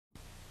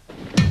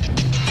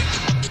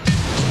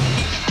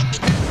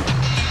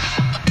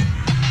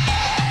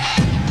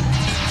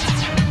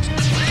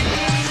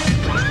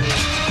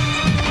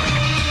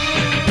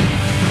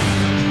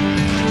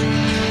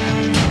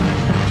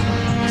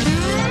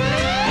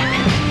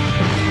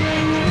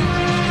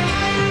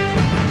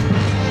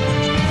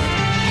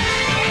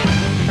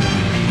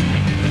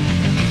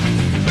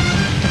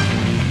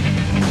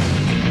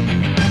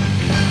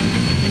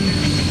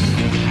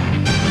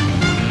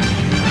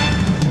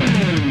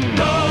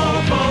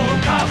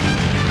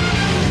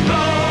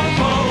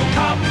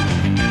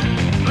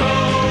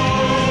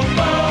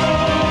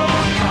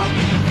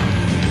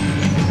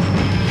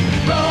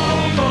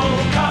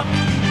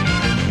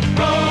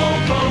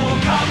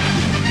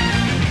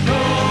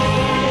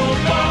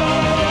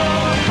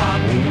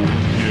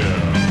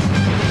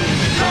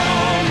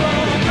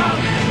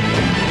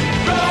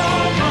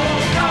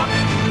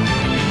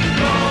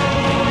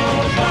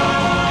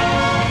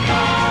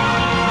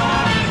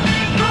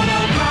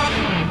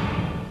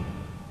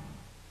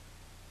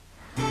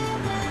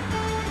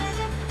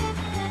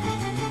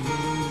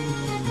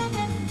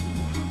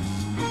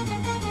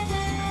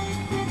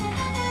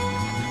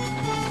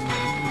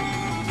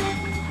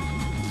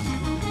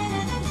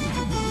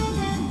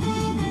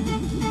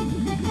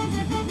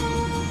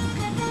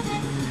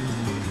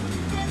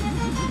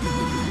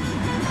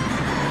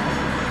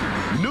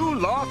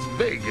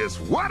Vegas,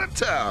 what a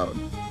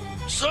town!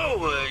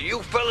 So,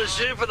 you fellas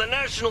here for the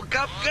National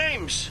Cup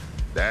Games?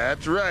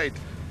 That's right.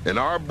 And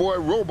our boy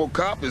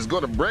RoboCop is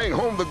gonna bring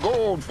home the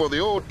gold for the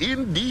old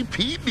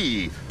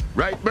NDPD.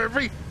 Right,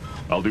 Murphy?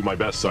 I'll do my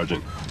best,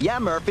 Sergeant. Yeah,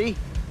 Murphy.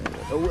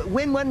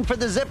 Win one for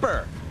the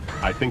zipper.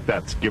 I think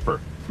that's Gipper.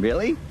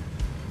 Really?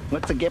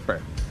 What's a gipper?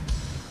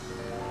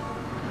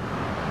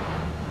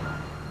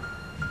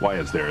 Why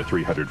is there a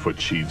 300-foot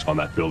cheese on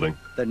that building?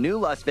 The new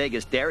Las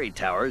Vegas Dairy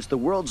Tower is the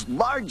world's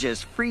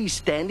largest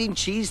freestanding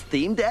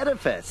cheese-themed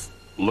edifice.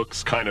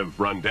 Looks kind of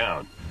run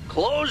down.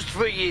 Closed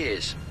for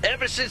years,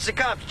 ever since the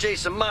cops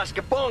chased the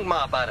mascarpone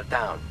mob out of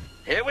town.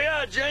 Here we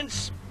are,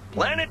 gents.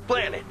 Planet.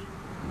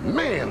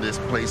 Man, this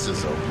place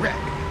is a wreck.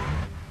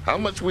 How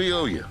much we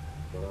owe you?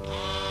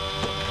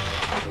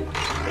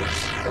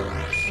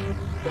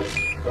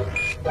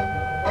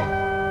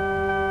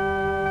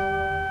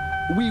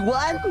 We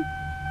won?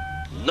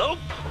 Nope,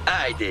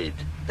 I did.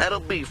 That'll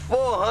be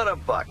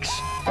 $400.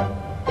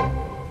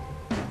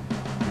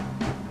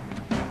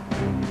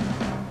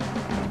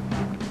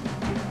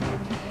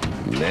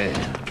 Man,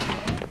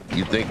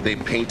 you think they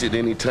painted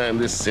any time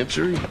this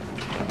century?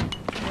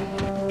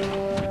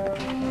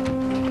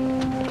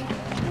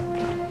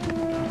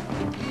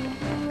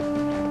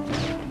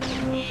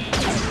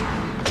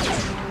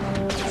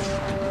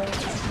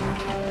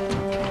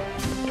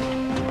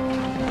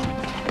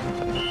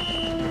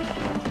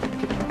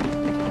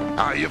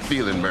 How you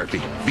feeling, Murphy?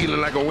 Feeling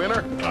like a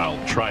winner?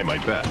 I'll try my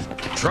best.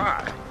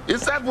 Try?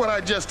 Is that what I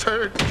just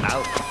heard?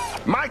 Out.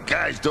 My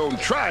guys don't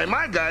try,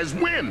 my guys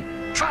win.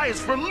 Try is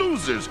for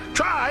losers.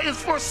 Try is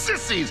for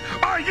sissies.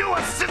 Are you a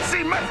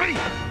sissy, Murphy?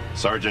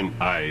 Sergeant,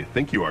 I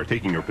think you are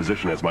taking your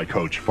position as my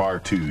coach far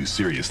too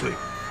seriously.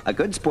 A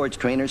good sports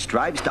trainer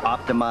strives to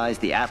optimize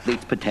the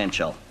athlete's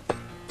potential.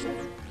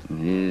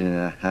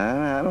 Yeah,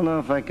 I don't know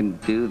if I can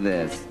do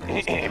this.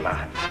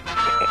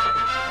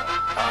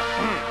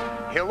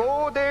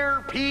 Hello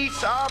there,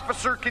 peace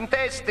officer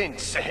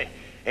contestants.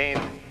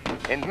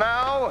 And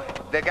now,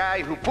 the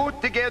guy who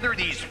put together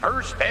these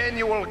first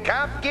annual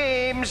Cup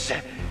Games,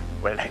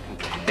 well,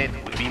 that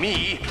would be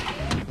me,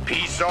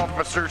 Peace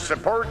Officer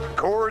Support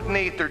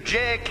Coordinator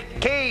Jack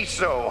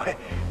Queso,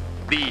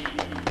 the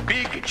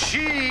big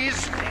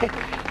cheese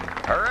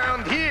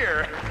around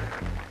here.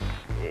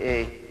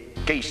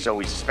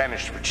 Queso is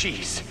Spanish for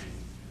cheese.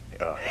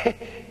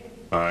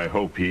 I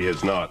hope he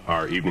is not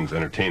our evening's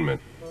entertainment.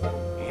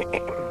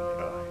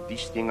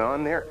 This thing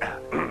on there?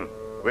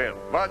 Well,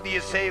 what do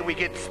you say we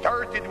get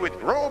started with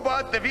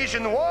Robot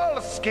Division wall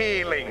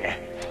scaling?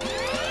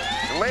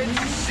 Let's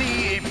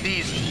see if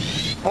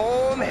these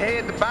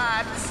bonehead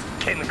bats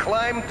can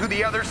climb to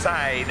the other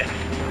side.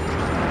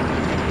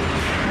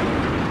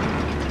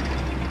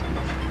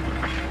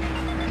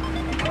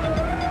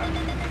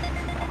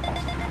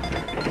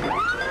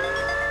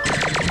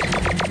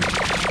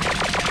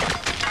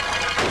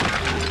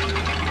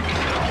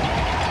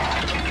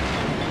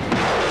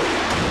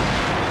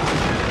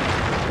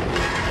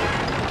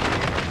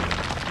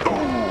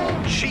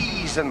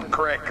 And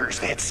crackers,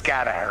 that's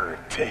gotta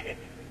hurt.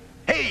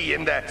 Hey,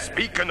 and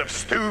speaking of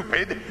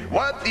stupid,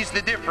 what is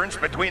the difference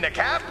between a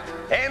cap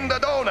and a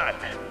donut?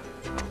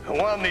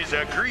 One is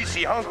a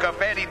greasy hunk of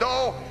fatty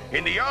dough,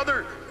 and the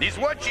other is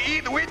what you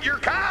eat with your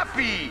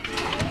coffee.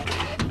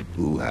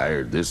 Who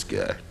hired this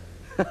guy?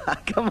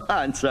 Come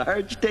on,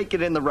 Sarge. Take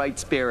it in the right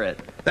spirit.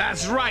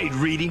 That's right,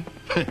 Reedy.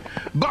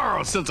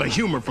 Borrow a sense of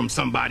humor from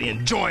somebody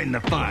and join the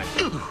fun.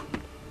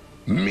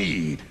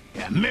 Mead.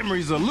 Yeah,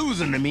 memories of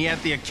losing to me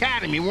at the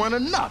academy weren't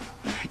enough.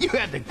 You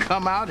had to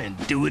come out and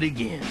do it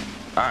again.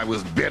 I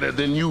was better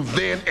than you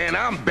then, and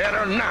I'm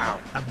better now.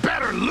 A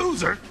better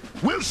loser?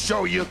 We'll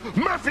show you.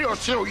 Murphy will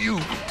show you.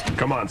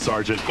 Come on,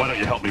 Sergeant. Why don't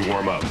you help me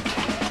warm up?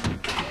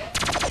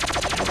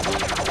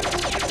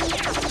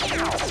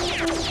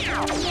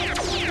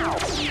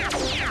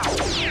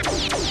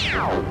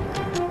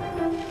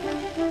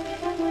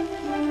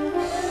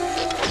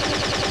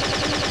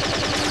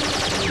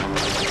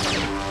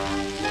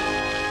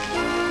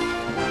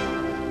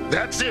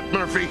 That's it,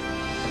 Murphy.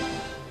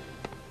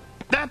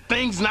 That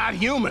thing's not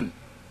human.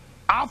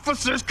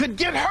 Officers could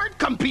get hurt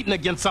competing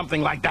against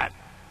something like that.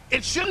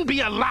 It shouldn't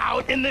be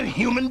allowed in the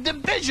human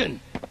division.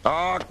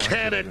 Oh,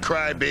 can it,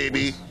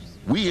 crybaby?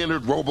 We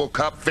entered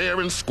RoboCop fair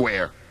and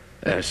square.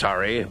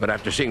 Sorry, but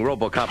after seeing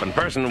RoboCop in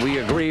person, we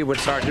agree with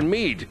Sergeant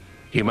Meade.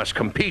 He must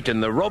compete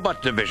in the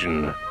robot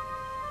division.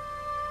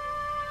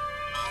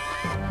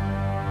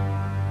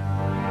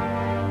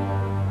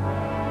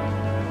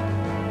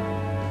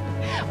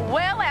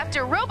 Well,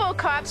 after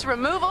RoboCop's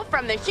removal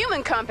from the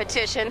human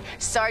competition,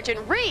 Sergeant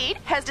Reed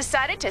has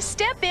decided to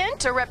step in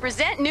to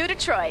represent New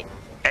Detroit.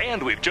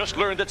 And we've just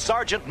learned that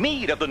Sergeant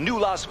Meade of the new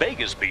Las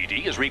Vegas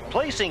PD is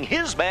replacing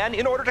his man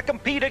in order to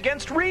compete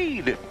against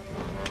Reed.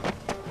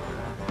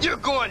 You're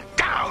going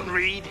down,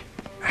 Reed.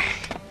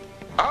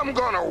 I'm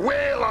gonna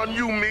wail on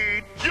you,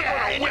 Meade. You're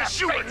gonna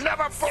wish you were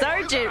never born.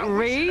 Sergeant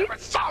Reed? You never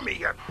saw me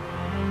here.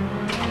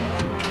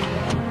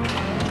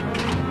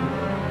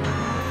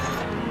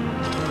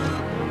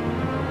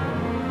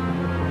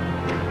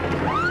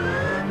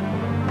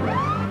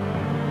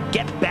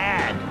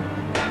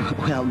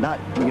 Well, not,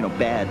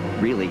 bad,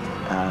 really.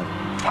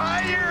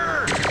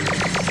 Fire!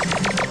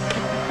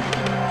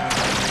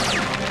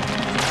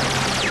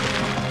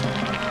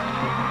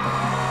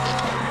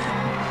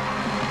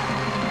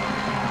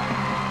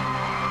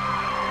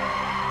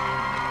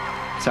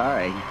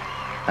 Sorry.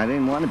 I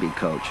didn't want to be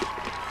coach.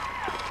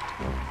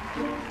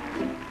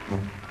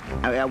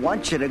 I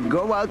want you to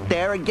go out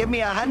there and give me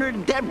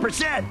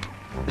 110%.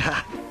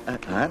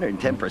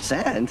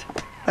 110%?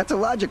 That's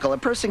illogical. A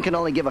person can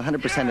only give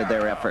 100% of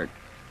their effort.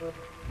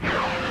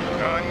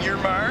 On your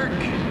mark.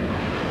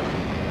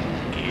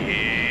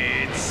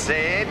 Get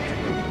set.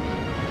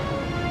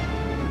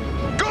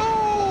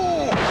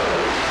 Go!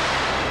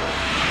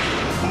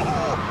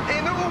 Oh,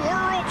 a new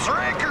world's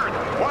record.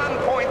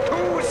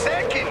 1.2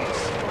 seconds.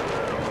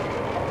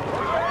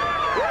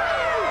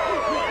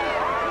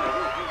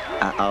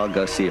 I'll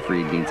go see if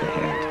Reed needs a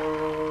hand.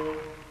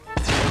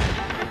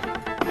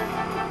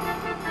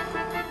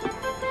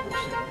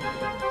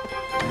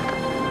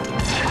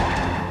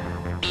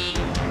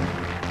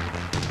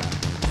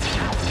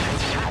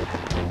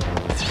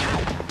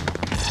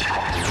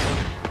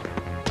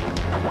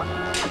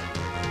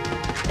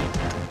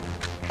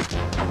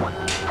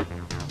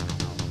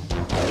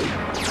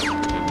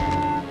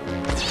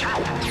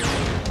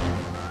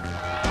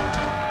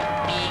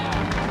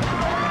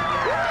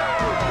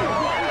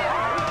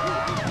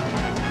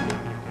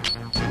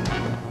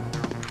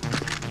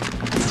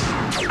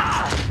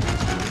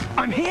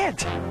 I'm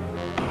hit!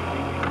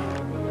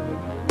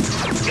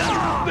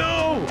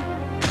 No!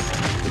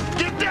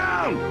 Get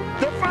down!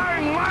 They're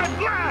firing live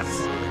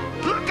glass!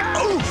 Look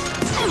out!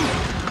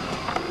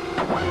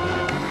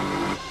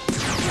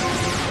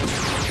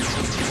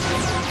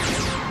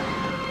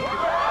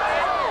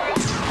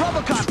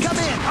 RoboCop, come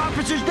in!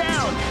 Officers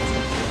down!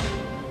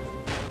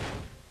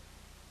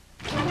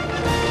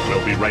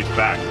 We'll be right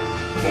back.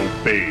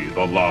 Obey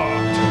the law.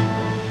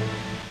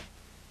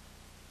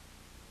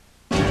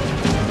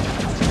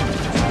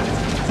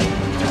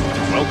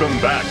 Welcome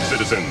back,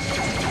 citizens.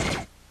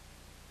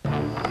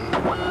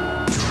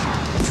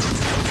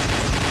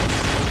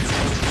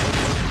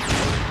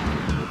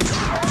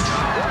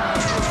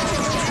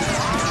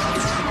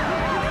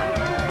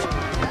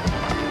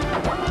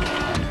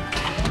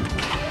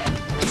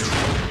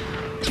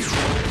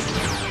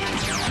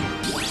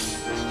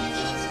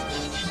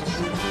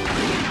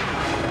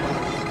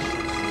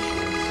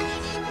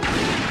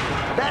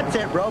 That's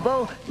it,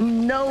 Robo.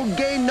 No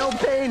gain, no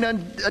pain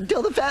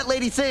until the fat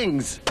lady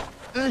sings.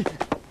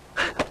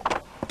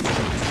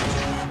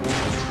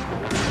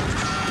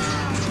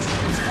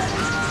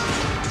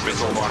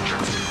 Missile launcher.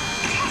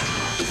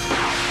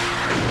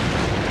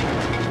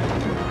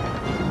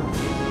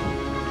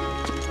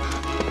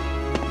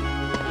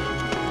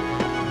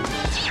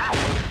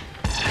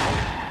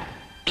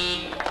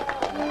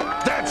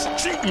 That's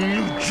cheating,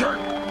 you jerk!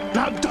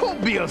 Now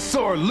don't be a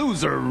sore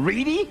loser,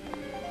 Reedy!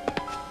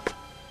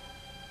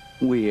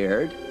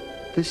 Weird.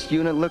 This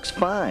unit looks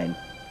fine.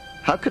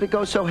 How could it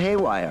go so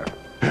haywire?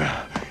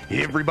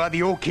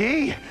 Everybody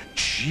okay?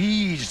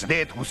 Jeez,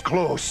 that was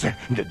close.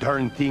 The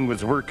darn thing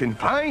was working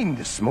fine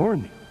this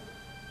morning.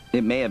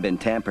 It may have been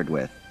tampered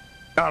with.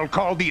 I'll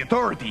call the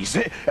authorities.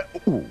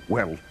 Oh,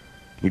 well,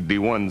 the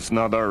one's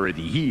not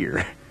already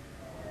here.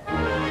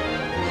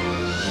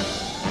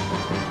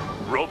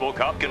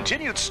 RoboCop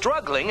continued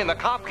struggling in the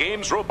Cop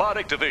Games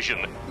robotic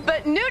division.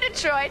 But New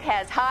Detroit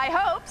has high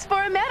hopes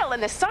for a medal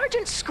in the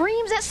Sergeant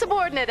Screams at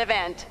Subordinate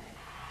event.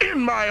 In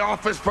my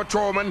office,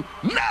 patrolman,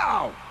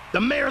 now!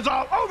 The mayor's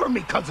all over me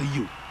because of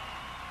you.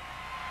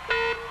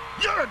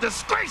 You're a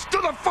disgrace to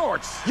the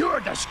force! You're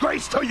a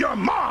disgrace to your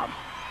mom!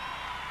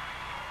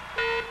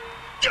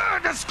 You're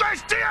a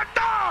disgrace to your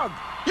dog!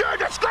 You're a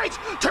disgrace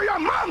to your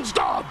mom's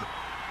dog!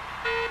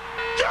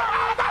 You're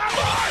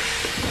overboard!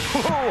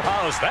 Oh,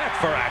 how's that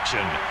for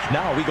action?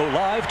 Now we go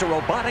live to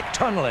robotic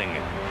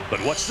tunneling. But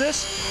what's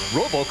this?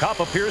 RoboCop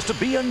appears to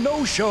be a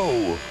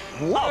no-show.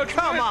 Oh,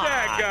 come on!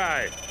 That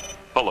guy?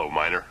 Hello,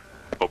 Miner.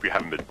 Hope you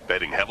haven't been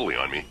betting heavily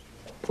on me.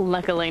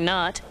 Luckily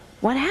not.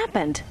 What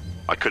happened?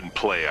 I couldn't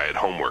play. I had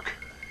homework.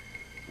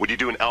 Would you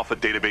do an alpha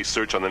database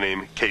search on the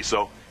name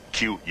Queso?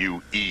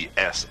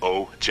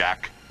 Q-U-E-S-O,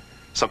 Jack?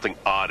 Something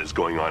odd is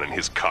going on in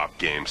his cop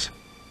games.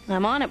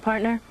 I'm on it,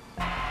 partner.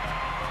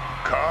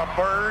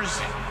 Coppers,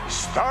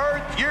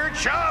 start your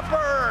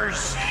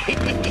choppers!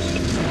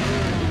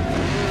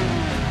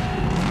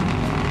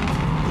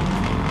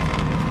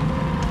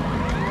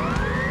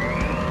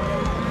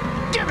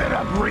 Give it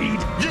up, Reed!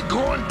 You're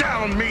going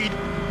down, Meade!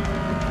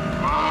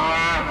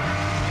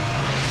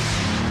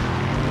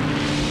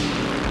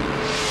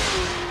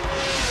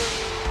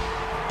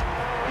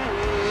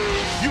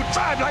 You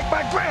drive like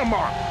my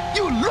grandma!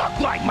 You look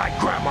like my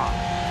grandma!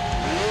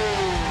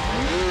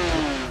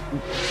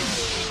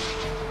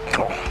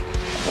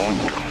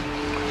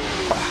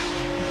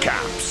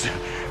 Cops,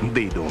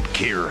 they don't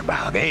care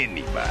about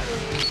anybody.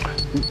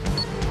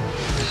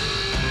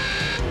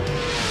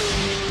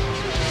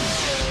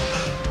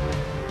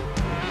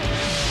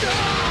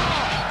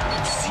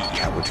 See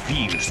how it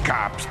feels,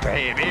 cops, to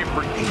have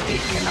everything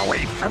taken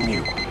away from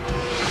you.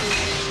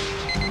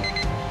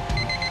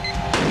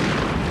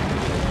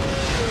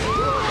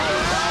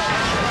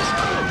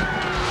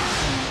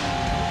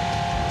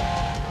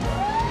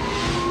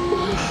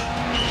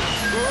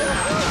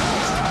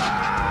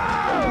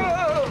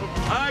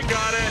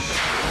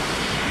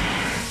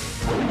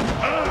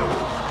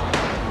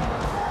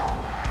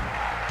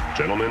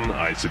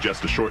 I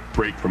suggest a short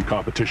break from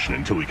competition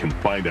until we can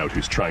find out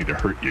who's trying to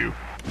hurt you.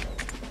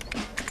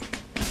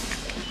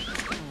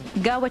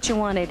 Got what you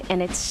wanted,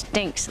 and it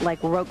stinks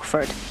like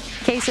Roquefort.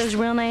 Queso's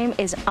real name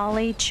is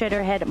Ollie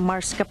Chitterhead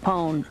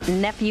Mascarpone,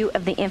 nephew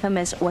of the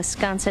infamous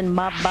Wisconsin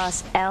mob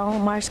boss Al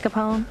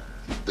Mascarpone.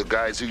 The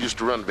guys who used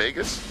to run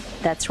Vegas?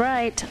 That's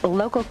right.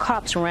 Local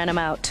cops ran him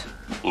out.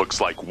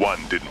 Looks like one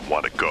didn't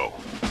want to go.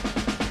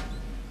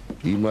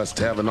 He must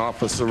have an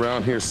office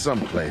around here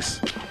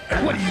someplace.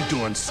 What are you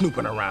doing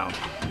snooping around?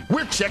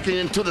 We're checking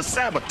into the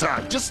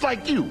sabotage, just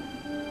like you.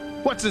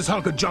 What's this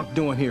hunk of junk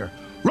doing here?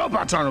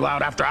 Robots aren't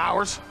allowed after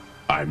hours.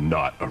 I'm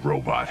not a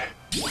robot.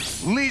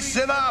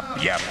 Listen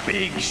up, you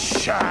big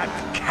shot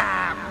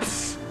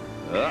cops.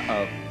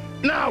 Uh-oh.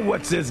 Now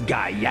what's this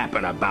guy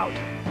yapping about?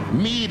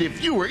 Meade,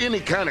 if you were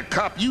any kind of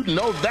cop, you'd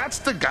know that's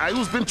the guy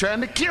who's been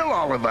trying to kill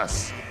all of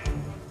us.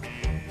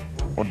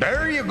 Well,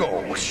 there you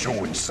go,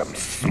 showing some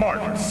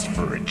smarts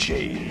for a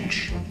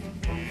change.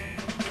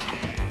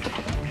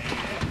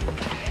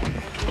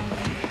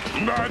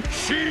 The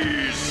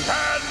cheese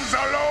stands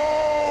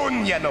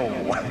alone, you know.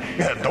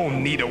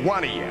 Don't need a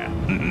one of you.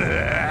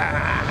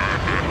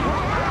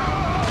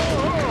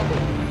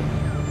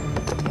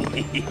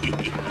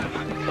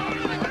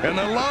 An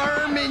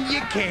alarm and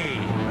you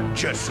came,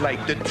 just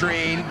like the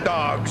trained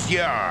dogs you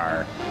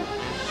are.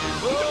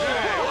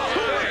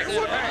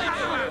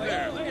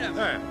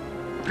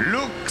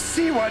 Look,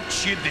 see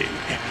what you did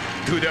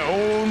to the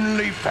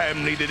only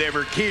family that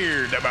ever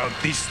cared about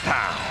this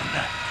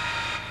town.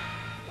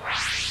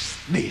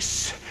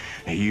 This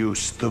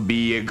used to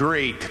be a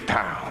great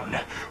town,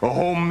 a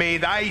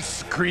homemade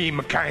ice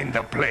cream kind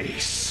of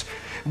place.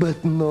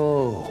 But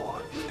no,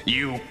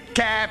 you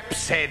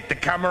caps had to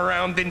come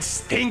around and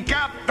stink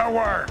up the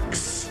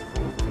works.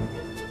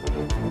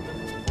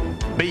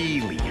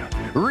 Bailey,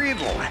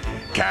 Riddle,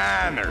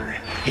 Connor,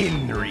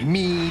 Henry,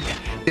 Meade,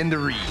 and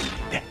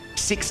Reed.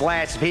 6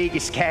 Las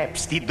Vegas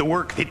caps did the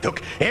work that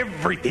took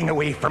everything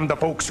away from the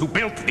folks who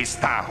built this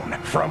town,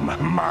 from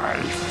my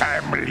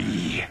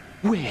family.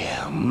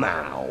 Well,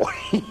 now,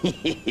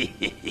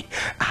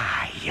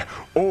 I,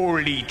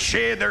 Ollie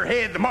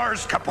Chitterhead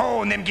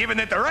Mascarpone, am giving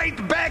it right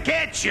back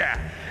at ya.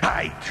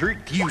 I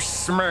tricked you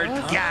smart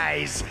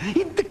guys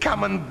into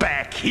coming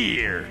back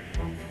here.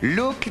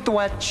 Look at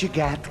what you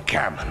got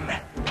coming.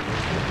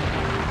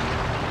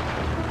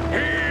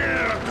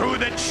 Here to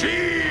the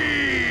cheese!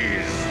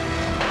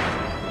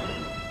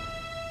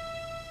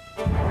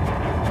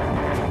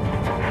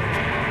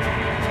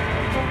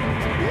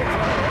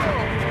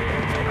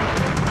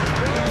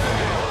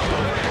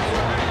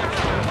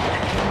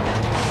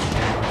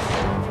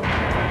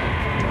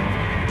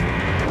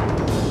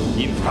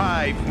 In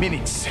 5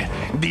 minutes,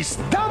 this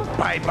dump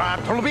I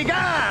bought will be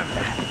gone.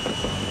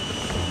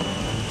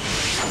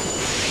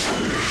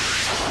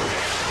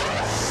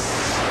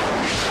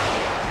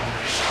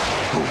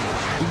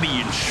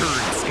 The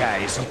insurance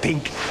guys will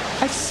think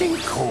a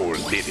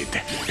sinkhole did it,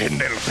 and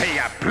they'll pay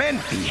up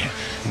plenty.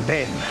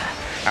 Then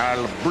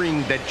I'll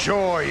bring the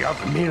joy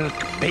of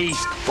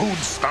milk-based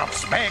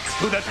foodstuffs back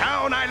to the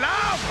town I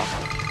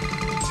love.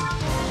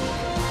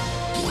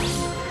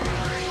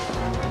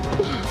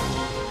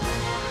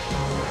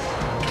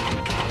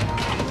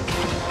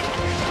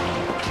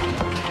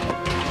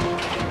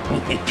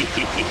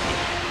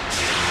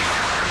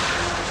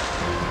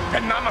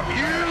 And none of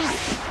you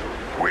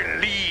will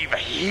leave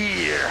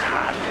here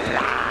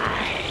alive.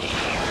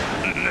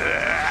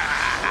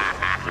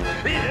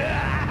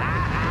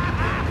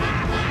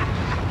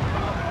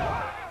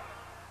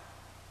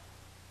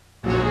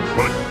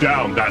 Put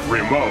down that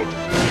remote.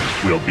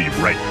 We'll be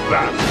right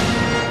back.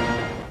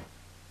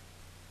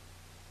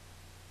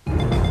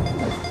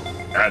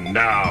 And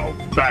now,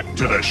 back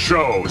to the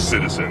show,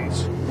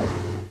 citizens.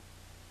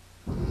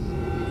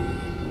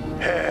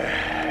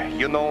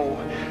 You know,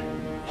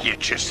 you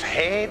just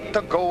had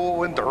to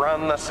go and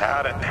run us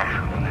out of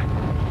town.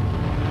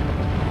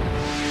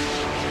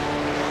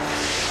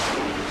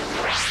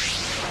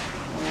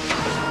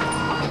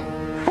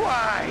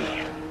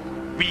 Why?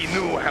 We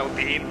knew how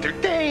to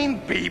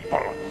entertain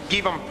people.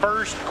 Give them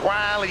first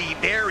quality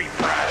dairy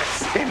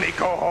products, and they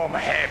go home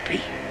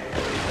happy.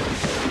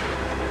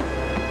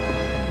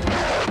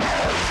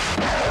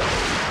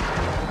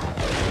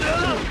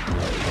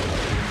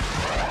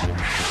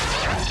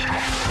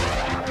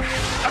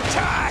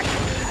 Attack!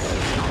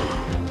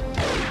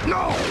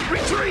 No!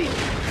 Retreat!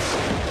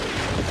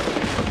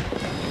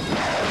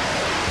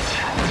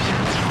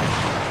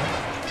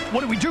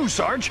 What do we do,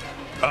 Sarge?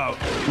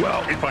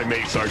 Well, if I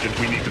may, Sergeant,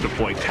 we need to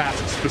deploy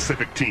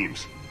task-specific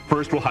teams.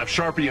 First, we'll have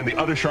Sharpie and the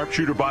other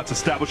sharpshooter bots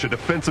establish a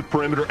defensive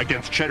perimeter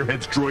against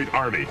Cheddarhead's droid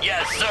army.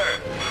 Yes, sir.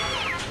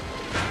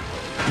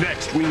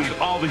 Next, we need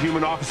all the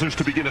human officers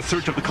to begin a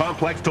search of the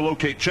complex to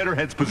locate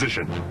Cheddarhead's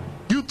position.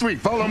 You 3,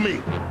 follow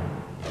me.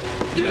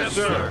 Yes,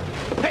 sir.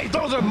 Hey,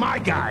 those are my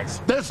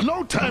guys. There's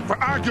no time for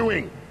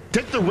arguing.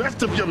 Take the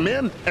rest of your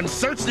men and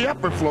search the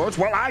upper floors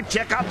while I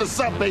check out the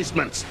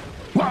sub-basements.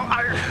 Well,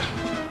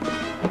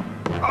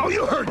 Oh,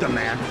 you heard the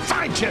man.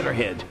 Find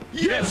Cheddarhead.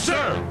 Yes,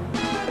 sir.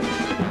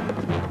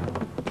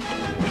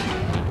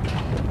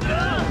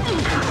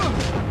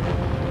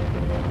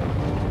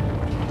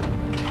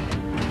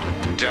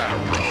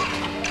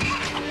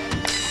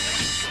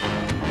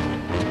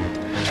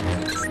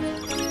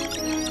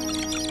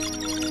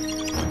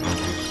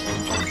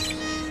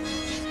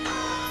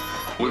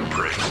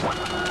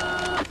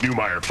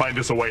 Newmeyer, find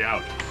us a way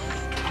out.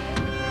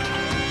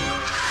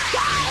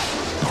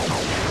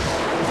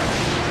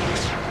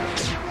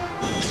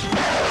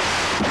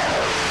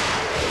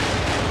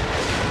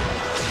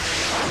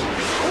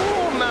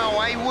 Oh, no,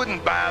 I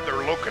wouldn't bother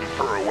looking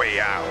for a way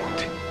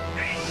out.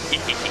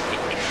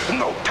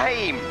 No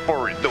time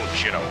for it,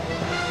 don't you know?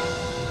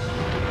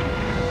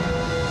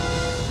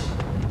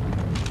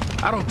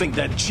 I don't think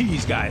that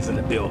cheese guy's in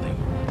the building.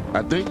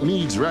 I think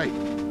Meade's right.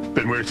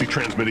 Then where's he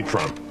transmitting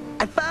from?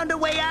 I found a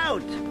way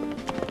out!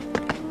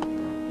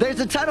 There's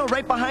a tunnel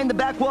right behind the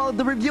back wall of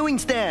the reviewing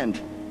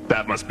stand.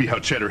 That must be how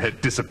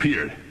Cheddarhead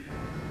disappeared.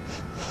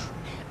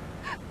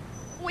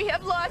 We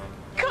have lost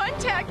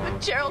contact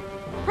with Gerald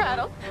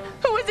Prattle,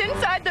 who was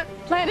inside the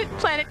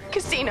Planet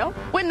Casino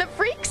when the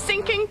freak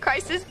sinking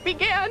crisis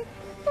began.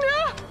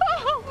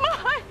 Oh,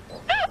 my!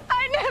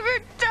 I never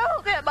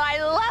told him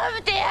I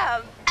loved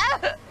him!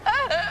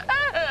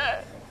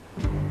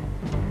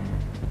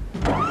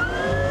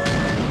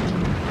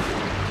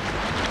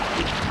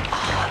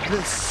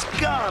 The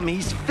scum!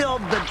 He's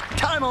filled the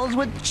tunnels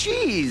with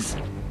cheese!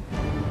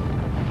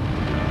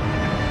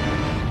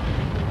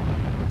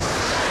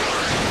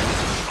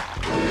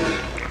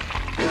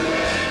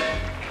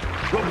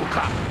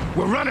 RoboCop,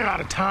 we're running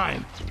out of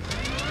time.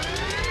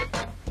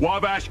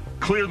 Wabash,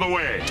 clear the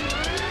way.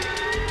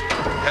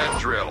 Head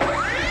drill.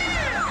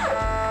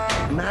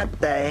 Not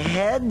the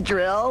head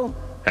drill.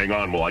 Hang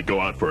on while I go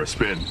out for a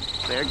spin.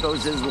 There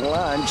goes his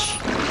lunch.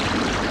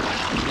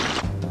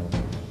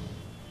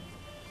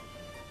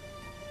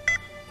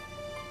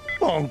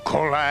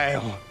 Uncle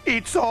Al,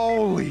 it's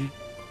Ollie.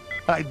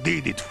 I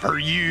did it for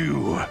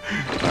you.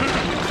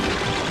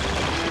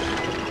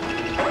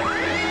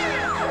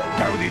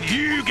 How did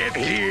you get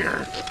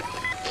here?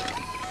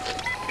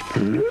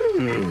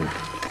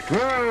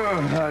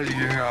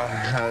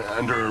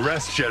 Under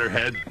arrest,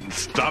 Cheddarhead.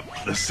 Stop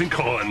the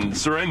sinkhole and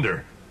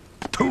surrender.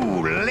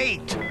 Too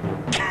late,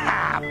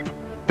 Cap.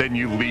 Then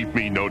you leave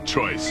me no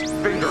choice.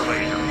 Finger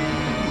laser.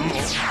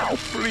 Oh,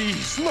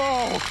 please,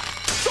 no.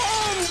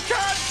 Don't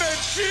cut the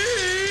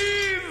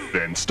cheese!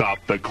 Then stop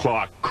the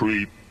clock,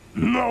 creep.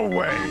 No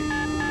way.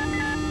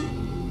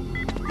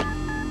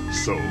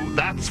 So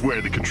that's where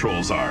the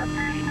controls are.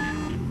 No!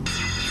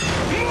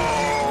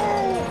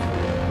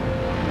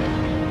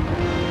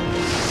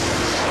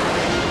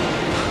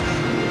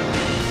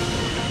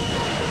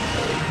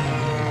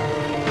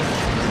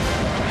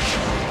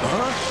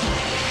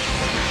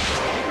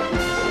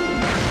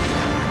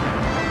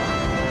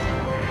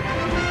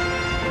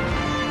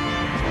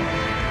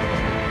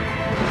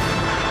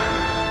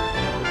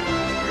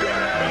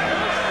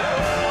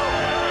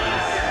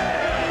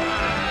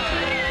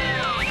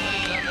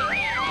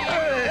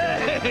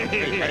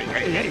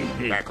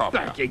 Back off.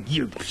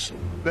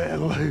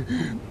 Well,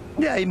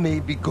 I may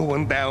be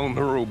going down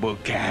the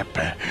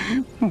RoboCap,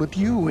 but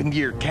you and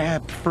your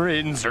Cap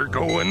friends are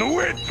going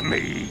with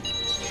me.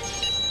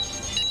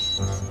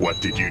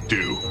 What did you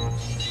do?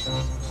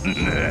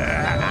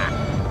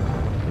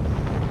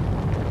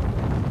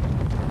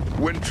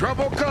 When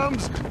trouble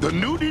comes, the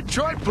new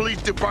Detroit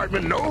Police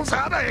Department knows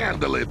how to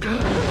handle it.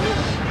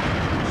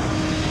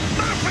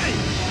 Murphy!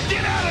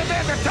 Get out of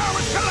there! The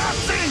tower's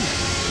collapsing!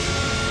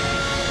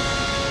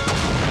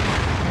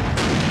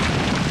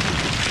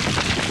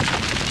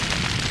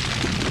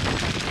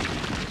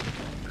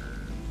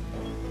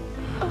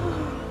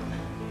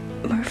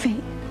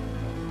 Murphy.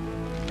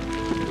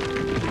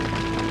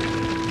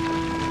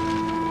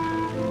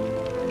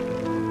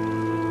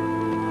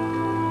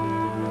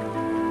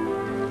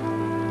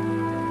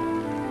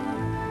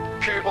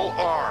 Cable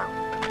arm.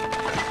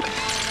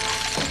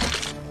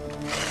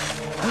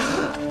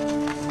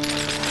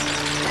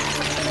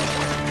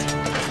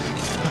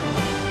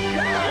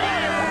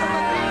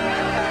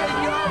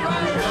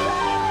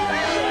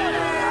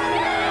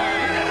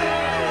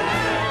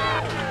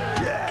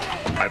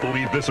 I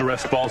believe this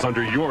arrest falls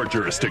under your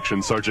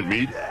jurisdiction, Sergeant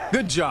Meade.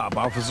 Good job,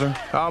 officer.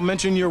 I'll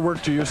mention your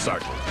work to your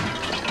sergeant.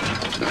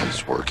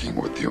 Nice working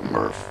with you,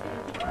 Murph.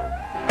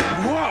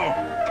 Whoa!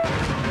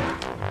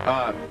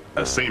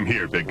 Same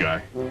here, big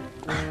guy.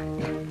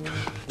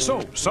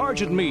 So,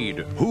 Sergeant Meade,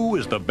 who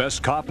is the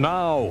best cop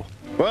now?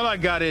 Well, I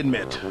gotta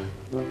admit,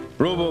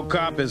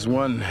 RoboCop is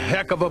one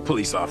heck of a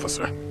police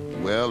officer.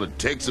 Well, it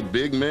takes a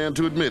big man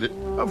to admit it.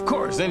 Of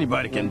course,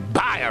 anybody can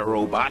buy a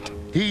robot.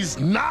 He's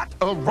not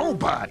a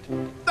robot.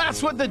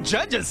 That's what the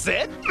judges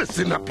said.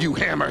 Listen up, you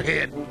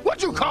hammerhead.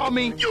 What'd you call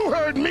me? You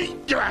heard me.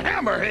 You're a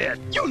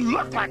hammerhead. You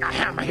look like a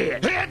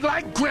hammerhead. Head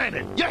like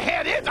granite. Your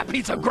head is a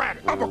piece of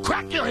granite. I'm gonna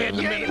crack your head in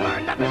a You minute. ain't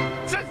learned nothing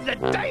since the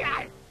day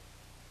I...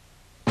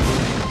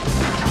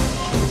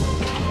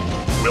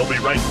 We'll be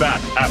right back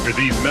after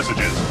these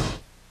messages.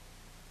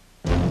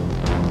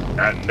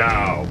 And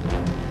now,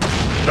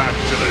 back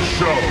to the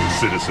show,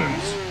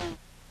 citizens.